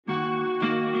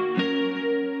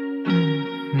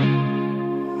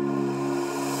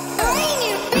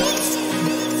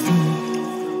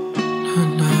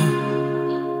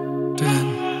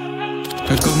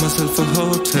a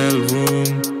hotel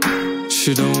room.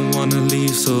 She don't wanna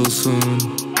leave so soon.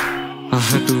 I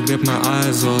had to get my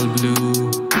eyes all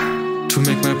blue to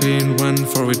make my pain run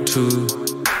for it too.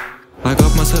 I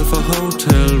got myself a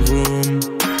hotel room.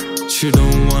 She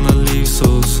don't wanna leave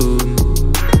so soon.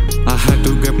 I had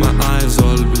to get my eyes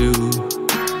all blue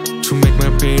to make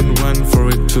my pain run for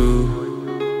it too.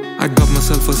 I got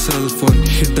myself a cell phone,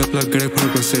 hit the plug, get a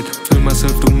purpose it. Flew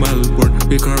myself to Melbourne,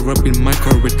 we carve up in my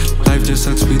Corvette. Life just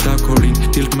sucks without coding,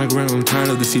 tilt my ground, I'm tired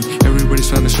of the scene. Everybody's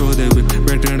trying to show their whip,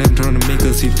 better and trying to make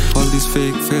a scene. All these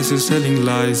fake faces telling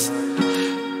lies,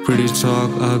 pretty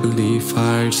talk, ugly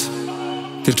fights.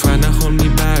 They're trying to hold me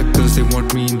back cause they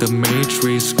want me in the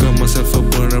matrix. Got myself a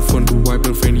burner phone to wipe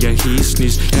a friend, yeah he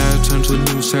sneezed. Yeah I turned to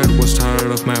the new side, was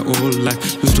tired of my old life.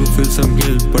 Used to feel some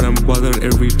guilt but I'm bothered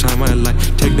every time I lie.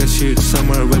 Take that shit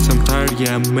somewhere else, I'm tired,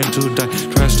 yeah I'm meant to die.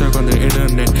 Trash talk on the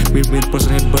internet, meet me in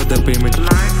person, head but the payment.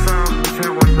 Lights out, say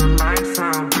what the lights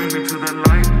out. Bring me to the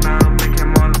light now, make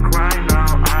him all cry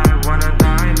now. I wanna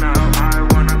die now, I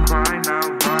wanna cry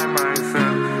now. By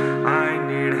myself, I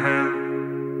need help.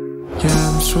 Yeah,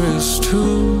 I'm stressed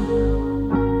too.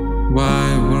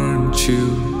 Why weren't you?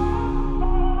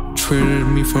 Treated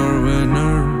me for a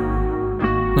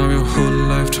nerd. Now your whole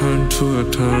life turned to a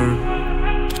turd.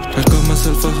 I got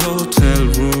myself a hotel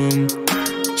room.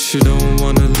 She don't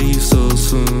wanna leave so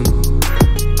soon.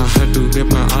 I had to get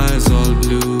my eyes all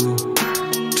blue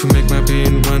to make my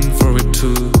pain run for it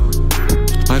too.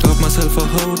 I got myself a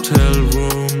hotel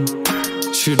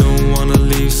room. She don't wanna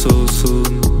leave so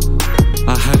soon.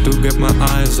 I had to get my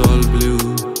eyes all blue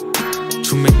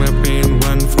to make my pain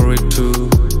run for it too.